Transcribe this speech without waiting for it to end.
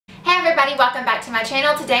everybody, welcome back to my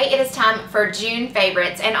channel. Today it is time for June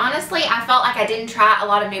favorites, and honestly I felt like I didn't try a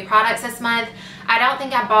lot of new products this month. I don't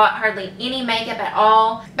think I bought hardly any makeup at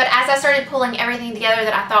all, but as I started pulling everything together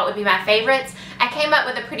that I thought would be my favorites, I came up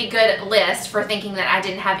with a pretty good list for thinking that I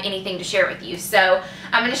didn't have anything to share with you. So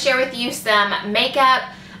I'm going to share with you some makeup,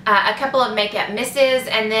 a couple of makeup misses,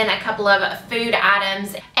 and then a couple of food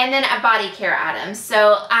items, and then a body care item.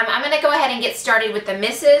 So I'm going to go ahead and get started with the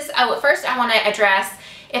misses. Oh, first I want to address,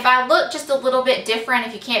 if I look just a little bit different,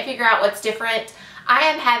 if you can't figure out what's different, I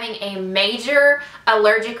am having a major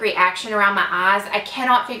allergic reaction around my eyes. I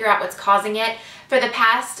cannot figure out what's causing it. For the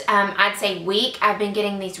past, I'd say week, I've been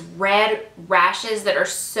getting these red rashes that are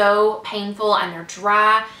so painful, and they're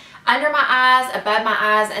dry under my eyes, above my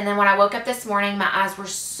eyes, and then when I woke up this morning, my eyes were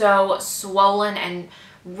so swollen and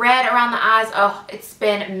red around the eyes. Oh, it's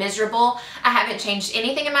been miserable. I haven't changed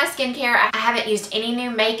anything in my skincare. I haven't used any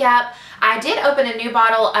new makeup. I did open a new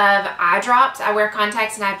bottle of eye drops. I wear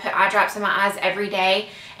contacts and I put eye drops in my eyes every day,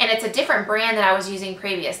 and it's a different brand that I was using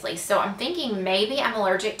previously. So I'm thinking maybe I'm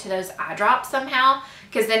allergic to those eye drops somehow,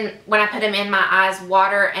 because then when I put them in, my eyes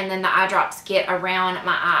water and then the eye drops get around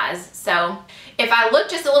my eyes. So if I look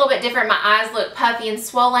just a little bit different, my eyes look puffy and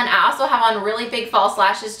swollen. I also have on really big false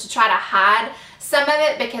lashes to try to hide some of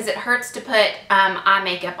it because it hurts to put eye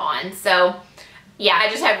makeup on. So yeah, I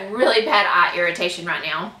just have really bad eye irritation right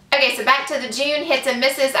now. Okay, so back to the June hits and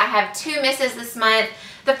misses. I have two misses this month.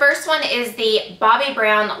 The first one is the Bobbi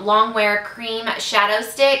Brown Longwear Cream Shadow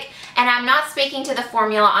Stick, and I'm not speaking to the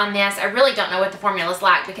formula on this. I really don't know what the formula is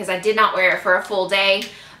like because I did not wear it for a full day,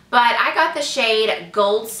 but I got the shade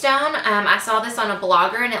Goldstone. I saw this on a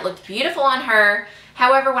blogger and it looked beautiful on her.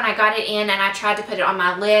 However, when I got it in and I tried to put it on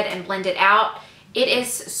my lid and blend it out, it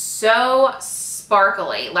is so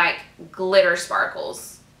sparkly, like glitter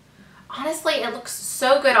sparkles. Honestly, it looks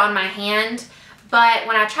so good on my hand, but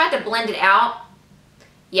when I tried to blend it out,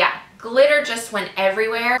 yeah, glitter just went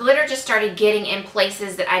everywhere. Glitter just started getting in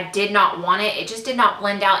places that I did not want it. It just did not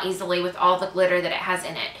blend out easily with all the glitter that it has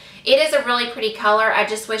in it. It is a really pretty color. I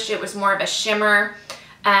just wish it was more of a shimmer,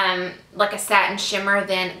 like a satin shimmer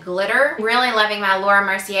than glitter. Really loving my Laura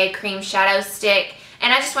Mercier Cream Shadow Stick,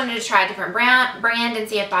 and I just wanted to try a different brand and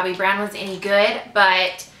see if Bobbi Brown was any good,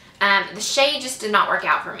 but the shade just did not work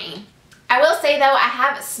out for me. I will say though, I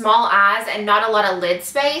have small eyes and not a lot of lid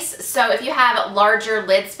space, so if you have larger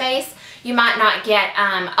lid space, you might not get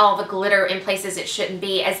all the glitter in places it shouldn't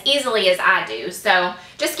be as easily as I do. So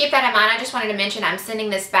just keep that in mind. I just wanted to mention I'm sending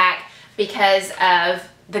this back because of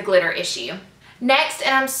the glitter issue. Next,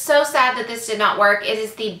 and I'm so sad that this did not work, it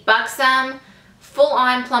is the Buxom Full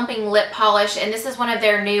On Plumping Lip Polish, and this is one of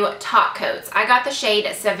their new top coats. I got the shade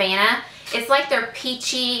Savannah. It's like their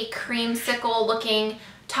peachy creamsicle looking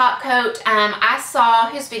top coat. I saw,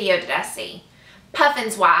 whose video did I see?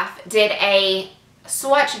 Puffin's wife did a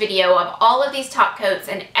swatch video of all of these top coats,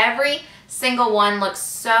 and every single one looks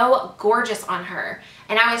so gorgeous on her.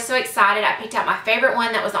 And I was so excited. I picked out my favorite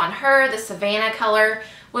one that was on her. The Savannah color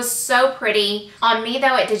was so pretty. On me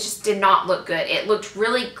though, it just did not look good. It looked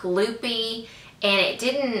really gloopy, and it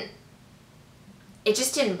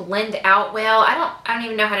just didn't blend out well. I don't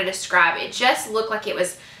even know how to describe it. It just looked like it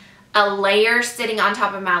was a layer sitting on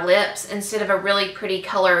top of my lips instead of a really pretty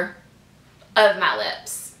color of my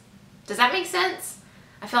lips. Does that make sense?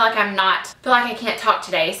 I feel like I can't talk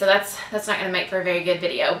today, so that's not going to make for a very good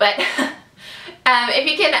video. But if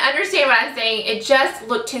you can understand what I'm saying, it just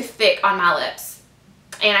looked too thick on my lips,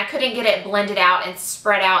 and I couldn't get it blended out and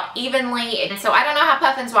spread out evenly. And so I don't know how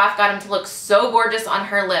Puffin's wife got him to look so gorgeous on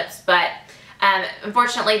her lips, but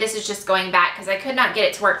unfortunately this is just going back because I could not get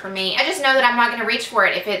it to work for me. I just know that I'm not going to reach for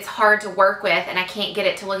it if it's hard to work with and I can't get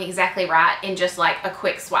it to look exactly right in just like a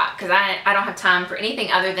quick swap, because I don't have time for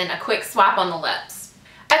anything other than a quick swap on the lips.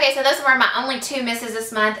 Okay, so those were my only two misses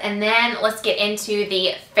this month, and then let's get into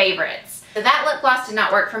the favorites. So that lip gloss did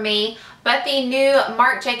not work for me, but the new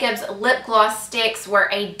Marc Jacobs lip gloss sticks were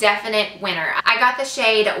a definite winner. I got the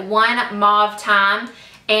shade One Mauve Time,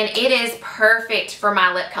 and it is perfect for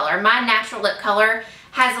my lip color. My natural lip color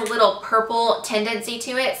has a little purple tendency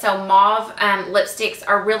to it, so mauve lipsticks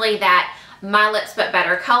are really that my lips but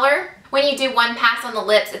better color. When you do one pass on the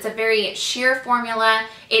lips, it's a very sheer formula.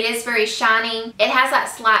 It is very shiny. It has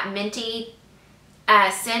that slight minty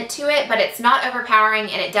scent to it, but it's not overpowering,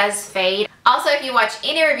 and it does fade. Also, if you watch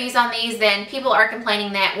any reviews on these, then people are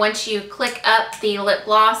complaining that once you click up the lip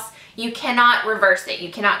gloss, you cannot reverse it. You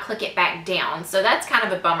cannot click it back down. So that's kind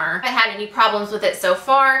of a bummer. I haven't had any problems with it so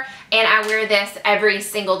far, and I wear this every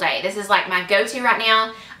single day. This is like my go-to right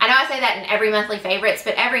now. I know I say that in every monthly favorites,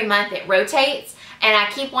 but every month it rotates, and I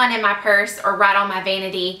keep one in my purse or right on my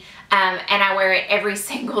vanity and I wear it every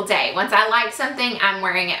single day. Once I like something, I'm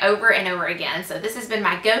wearing it over and over again. So this has been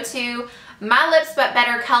my go-to, my Lips But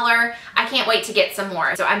Better color. I can't wait to get some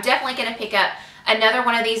more. So I'm definitely gonna pick up another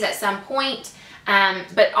one of these at some point,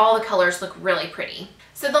 but all the colors look really pretty.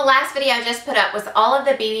 So the last video I just put up was all of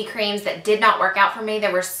the BB creams that did not work out for me.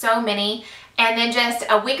 There were so many. And then just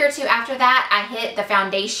a week or two after that, I hit the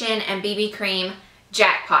foundation and BB cream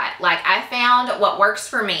jackpot. Like, I found what works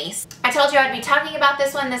for me. I told you I'd be talking about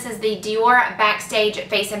this one. This is the Dior Backstage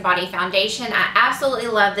Face and Body Foundation. I absolutely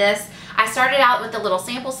love this. I started out with the little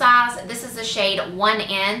sample size. This is the shade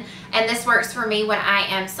 1N, and this works for me when I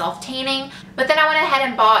am self-tanning. But then I went ahead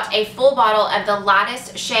and bought a full bottle of the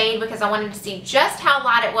lightest shade because I wanted to see just how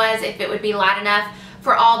light it was, if it would be light enough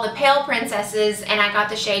for all the pale princesses, and I got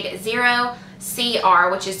the shade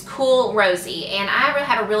 0CR, which is Cool Rosy, and I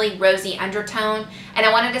have a really rosy undertone, and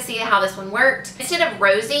I wanted to see how this one worked. Instead of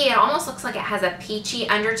rosy, it almost looks like it has a peachy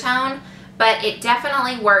undertone, but it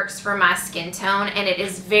definitely works for my skin tone, and it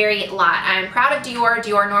is very light. I'm proud of Dior.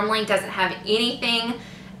 Dior normally doesn't have anything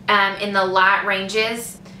in the light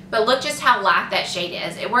ranges, but look just how light that shade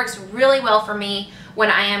is. It works really well for me when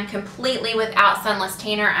I am completely without sunless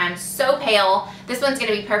tanner. I'm so pale. This one's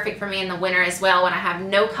gonna be perfect for me in the winter as well when I have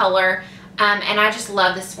no color, and I just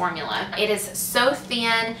love this formula. It is so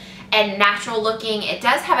thin and natural looking. It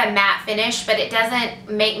does have a matte finish, but it doesn't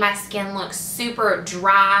make my skin look super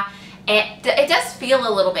dry. It does feel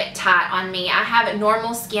a little bit tight on me. I have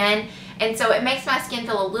normal skin, and so it makes my skin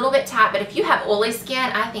feel a little bit tight, but if you have oily skin,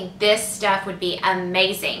 I think this stuff would be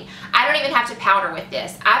amazing. I don't even have to powder with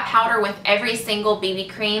this. I powder with every single BB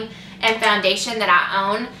cream and foundation that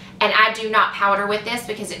I own, and I do not powder with this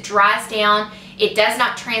because it dries down, it does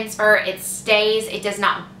not transfer, it stays, it does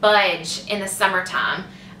not budge in the summertime.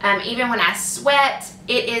 Even when I sweat,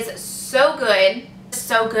 it is so good.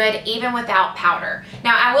 So good even without powder.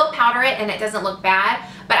 Now I will powder it and it doesn't look bad,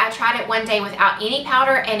 but I tried it one day without any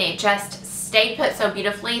powder and it just stayed put so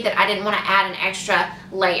beautifully that I didn't want to add an extra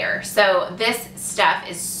layer. So this stuff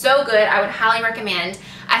is so good. I would highly recommend.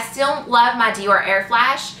 I still love my Dior Air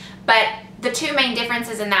Flash, but the two main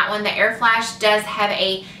differences in that one, the Air Flash does have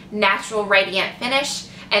a natural radiant finish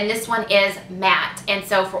and this one is matte. And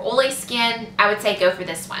so for oily skin, I would say go for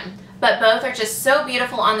this one. But both are just so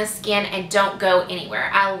beautiful on the skin and don't go anywhere.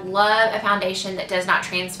 I love a foundation that does not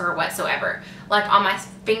transfer whatsoever. Like on my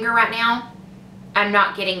finger right now, I'm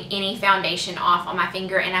not getting any foundation off on my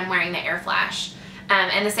finger and I'm wearing the Air Flash.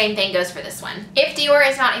 And the same thing goes for this one. If Dior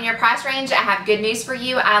is not in your price range, I have good news for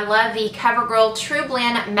you. I love the CoverGirl True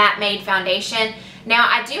Blend Matte Made Foundation. Now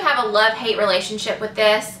I do have a love-hate relationship with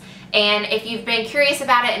this. And if you've been curious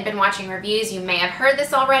about it and been watching reviews, you may have heard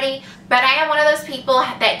this already, but I am one of those people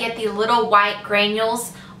that get the little white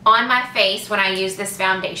granules on my face when I use this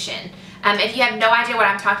foundation. If you have no idea what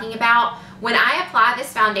I'm talking about, when I apply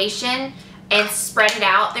this foundation and spread it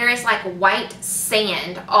out, there is like white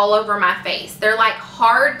sand all over my face. They're like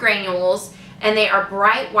hard granules and they are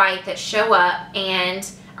bright white that show up and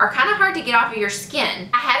are kind of hard to get off of your skin.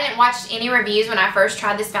 I hadn't watched any reviews when I first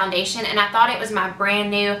tried this foundation and I thought it was my brand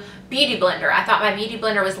new beauty blender. I thought my beauty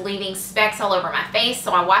blender was leaving specks all over my face,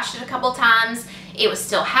 so I washed it a couple times. It was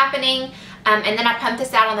still happening. And then I pumped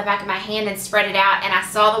this out on the back of my hand and spread it out and I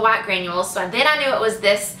saw the white granules, so then I knew it was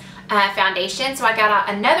this foundation. So I got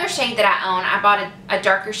another shade that I own. I bought a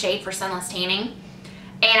darker shade for sunless tanning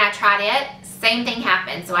and I tried it. Same thing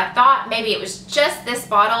happened. So I thought maybe it was just this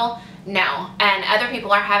bottle. No, and other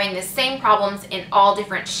people are having the same problems in all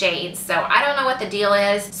different shades, so I don't know what the deal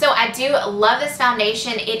is. So I do love this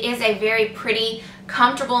foundation. It is a very pretty,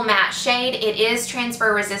 comfortable matte shade. It is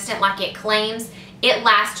transfer resistant like it claims. It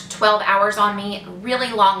lasts 12 hours on me,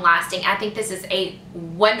 really long lasting. I think this is a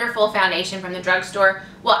wonderful foundation from the drugstore.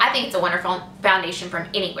 Well, I think it's a wonderful foundation from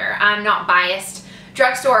anywhere. I'm not biased,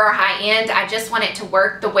 drugstore or high end. I just want it to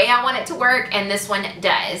work the way I want it to work, and this one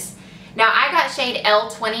does. Now I got shade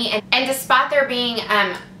L20 and despite there being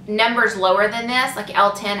numbers lower than this, like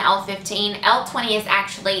L10, L15, L20 is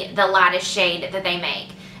actually the lightest shade that they make.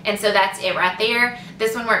 And so that's it right there.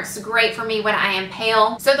 This one works great for me when I am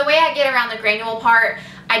pale. So the way I get around the granule part,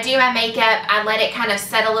 I do my makeup, I let it kind of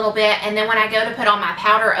set a little bit, and then when I go to put on my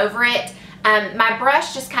powder over it, my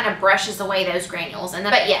brush just kind of brushes away those granules.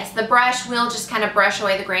 But yes, the brush will just kind of brush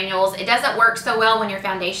away the granules. It doesn't work so well when your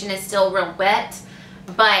foundation is still real wet.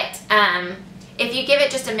 But if you give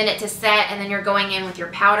it just a minute to set and then you're going in with your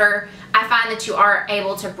powder, I find that you are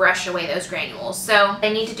able to brush away those granules. So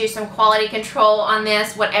they need to do some quality control on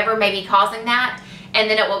this, whatever may be causing that, and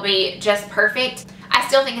then it will be just perfect. I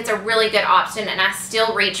still think it's a really good option and I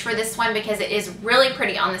still reach for this one because it is really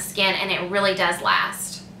pretty on the skin and it really does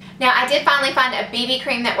last. Now, I did finally find a BB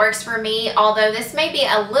cream that works for me, although this may be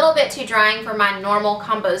a little bit too drying for my normal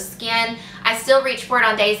combo skin. I still reach for it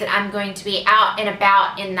on days that I'm going to be out and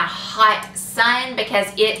about in the hot sun because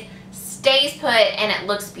it stays put and it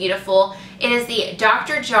looks beautiful. It is the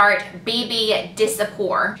Dr. Jart BB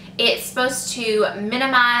Dissapore. It's supposed to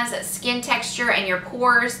minimize skin texture and your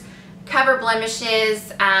pores, cover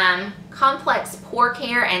blemishes, complex pore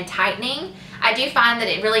care, and tightening. I do find that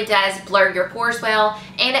it really does blur your pores well,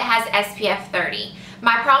 and it has SPF 30.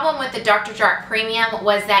 My problem with the Dr. Jart Premium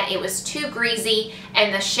was that it was too greasy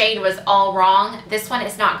and the shade was all wrong. This one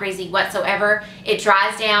is not greasy whatsoever. It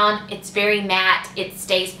dries down, it's very matte, it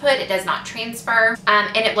stays put, it does not transfer,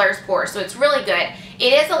 and it blurs pores, so it's really good.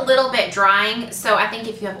 It is a little bit drying, so I think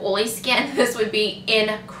if you have oily skin, this would be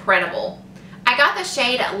incredible. I got the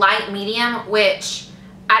shade Light Medium, which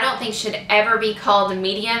I don't think should ever be called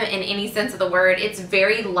medium in any sense of the word. It's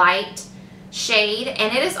very light shade,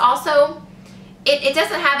 and it is also, it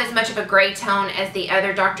doesn't have as much of a gray tone as the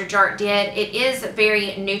other Dr. Jart did. It is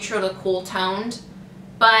very neutral to cool toned,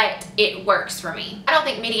 but it works for me. I don't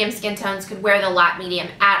think medium skin tones could wear the light medium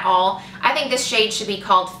at all. I think this shade should be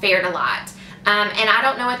called fair to light. And I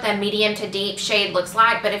don't know what the medium to deep shade looks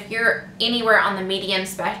like, but if you're anywhere on the medium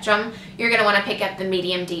spectrum, you're going to want to pick up the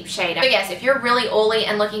medium deep shade. So yes, if you're really oily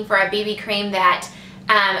and looking for a BB cream that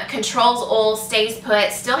controls oil, stays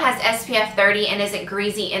put, still has SPF 30, and isn't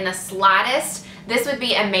greasy in the slightest, this would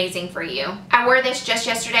be amazing for you. I wore this just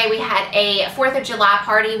yesterday. We had a 4th of July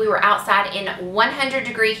party. We were outside in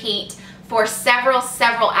 100-degree heat for several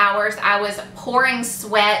hours. I was pouring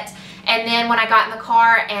sweat. And then when I got in the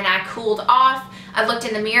car and I cooled off, I looked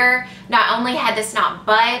in the mirror. Not only had this not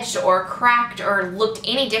budged or cracked or looked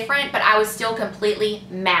any different, but I was still completely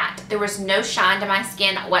matte. There was no shine to my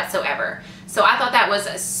skin whatsoever. So I thought that was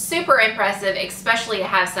super impressive, especially to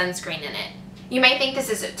have sunscreen in it. You may think this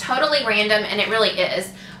is totally random, and it really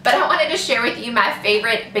is, but I wanted to share with you my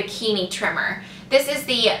favorite bikini trimmer. This is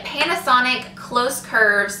the Panasonic Close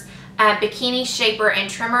Curves Bikini Shaper and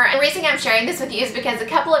Trimmer. And the reason I'm sharing this with you is because a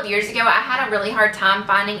couple of years ago I had a really hard time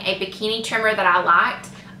finding a bikini trimmer that I liked.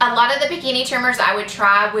 A lot of the bikini trimmers I would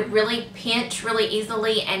try would really pinch really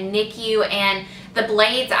easily and nick you, and the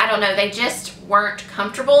blades, I don't know, they just weren't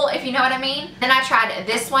comfortable, if you know what I mean. Then I tried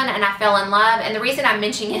this one and I fell in love, and the reason I'm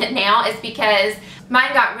mentioning it now is because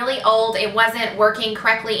mine got really old. It wasn't working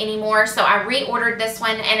correctly anymore, so I reordered this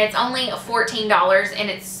one, and it's only $14, and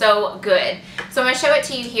it's so good. So I'm going to show it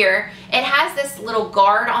to you here. It has this little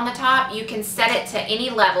guard on the top. You can set it to any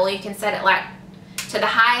level. You can set it like to the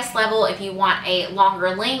highest level if you want a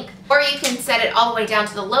longer length, or you can set it all the way down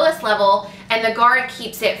to the lowest level, and the guard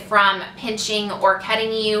keeps it from pinching or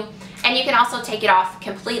cutting you. And you can also take it off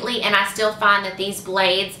completely, and I still find that these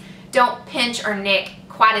blades don't pinch or nick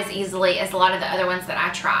quite as easily as a lot of the other ones that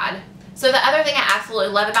I tried. So the other thing I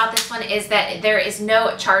absolutely love about this one is that there is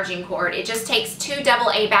no charging cord. It just takes 2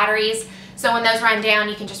 AA batteries. So when those run down,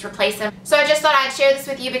 you can just replace them. So I just thought I'd share this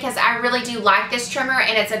with you because I really do like this trimmer,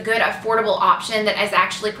 and it's a good affordable option that is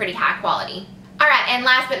actually pretty high quality. Alright, and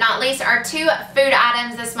last but not least are 2 food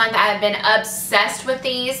items this month. I have been obsessed with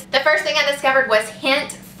these. The first thing I discovered was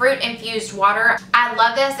Hint Fruit Infused Water. I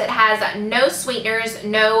love this. It has no sweeteners,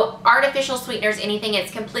 no artificial sweeteners, anything.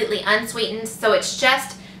 It's completely unsweetened, so it's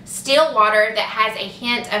just still water that has a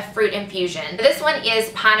hint of fruit infusion. This one is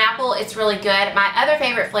pineapple. It's really good. My other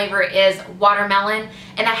favorite flavor is watermelon,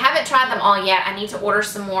 and I haven't tried them all yet. I need to order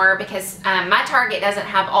some more because my Target doesn't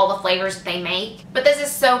have all the flavors that they make. But this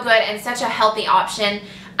is so good and such a healthy option.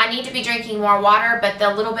 I need to be drinking more water, but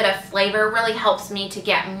the little bit of flavor really helps me to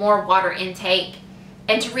get more water intake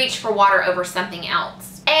and to reach for water over something else.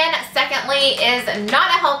 And secondly is not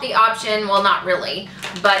a healthy option. Well, not really,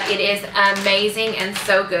 but it is amazing and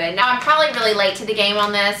so good. Now, I'm probably really late to the game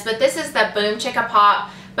on this, but this is the Boom Chicka Pop,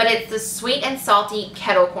 but it's the sweet and salty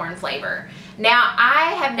kettle corn flavor. Now,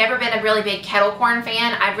 I have never been a really big kettle corn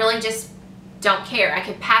fan. I really just don't care. I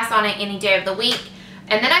could pass on it any day of the week.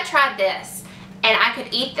 And then I tried this, and I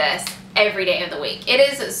could eat this every day of the week. It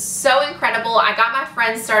is so incredible. I got my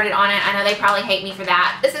friends started on it. I know they probably hate me for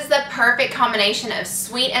that. This is the perfect combination of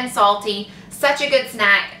sweet and salty. Such a good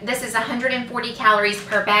snack. This is 140 calories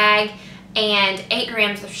per bag and 8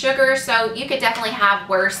 grams of sugar, so you could definitely have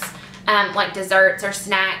worse like desserts or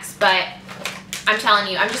snacks, but I'm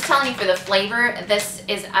just telling you for the flavor, this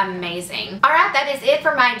is amazing. Alright, that is it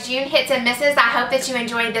for my June hits and misses. I hope that you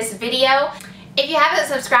enjoyed this video. If you haven't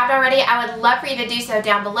subscribed already, I would love for you to do so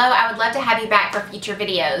down below. I would love to have you back for future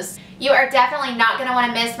videos. You are definitely not going to want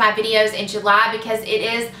to miss my videos in July because it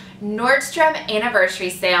is Nordstrom anniversary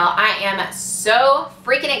sale. I am so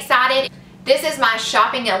freaking excited. This is my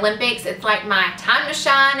shopping Olympics. It's like my time to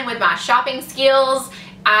shine with my shopping skills.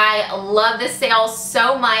 I love this sale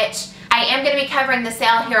so much. I am going to be covering the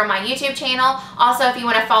sale here on my YouTube channel. Also, if you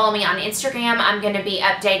want to follow me on Instagram, I'm going to be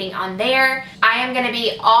updating on there. I am going to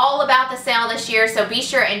be all about the sale this year, so be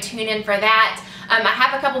sure and tune in for that. I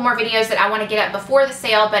have a couple more videos that I want to get up before the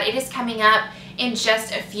sale, but it is coming up in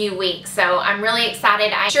just a few weeks, so I'm really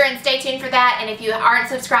excited. Be sure and stay tuned for that, and if you aren't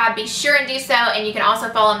subscribed, be sure and do so, and you can also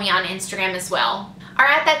follow me on Instagram as well.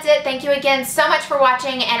 Alright, that's it. Thank you again so much for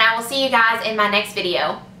watching, and I will see you guys in my next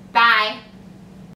video. Bye!